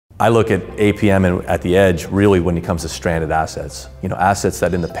I look at APM at the edge really when it comes to stranded assets. Assets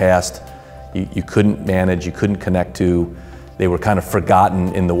that in the past you couldn't manage, you couldn't connect to. They were kind of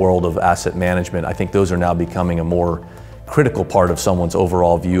forgotten in the world of asset management. I think those are now becoming a more critical part of someone's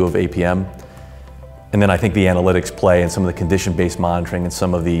overall view of APM. And then I think the analytics play and some of the condition-based monitoring and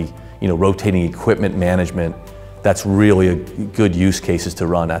some of the rotating equipment management, that's really a good use cases to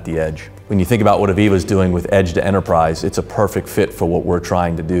run at the edge. When you think about what AVEVA is doing with Edge to Enterprise, it's a perfect fit for what we're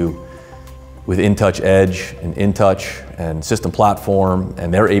trying to do. With InTouch Edge and InTouch and System Platform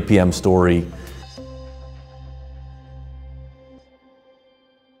and their APM story,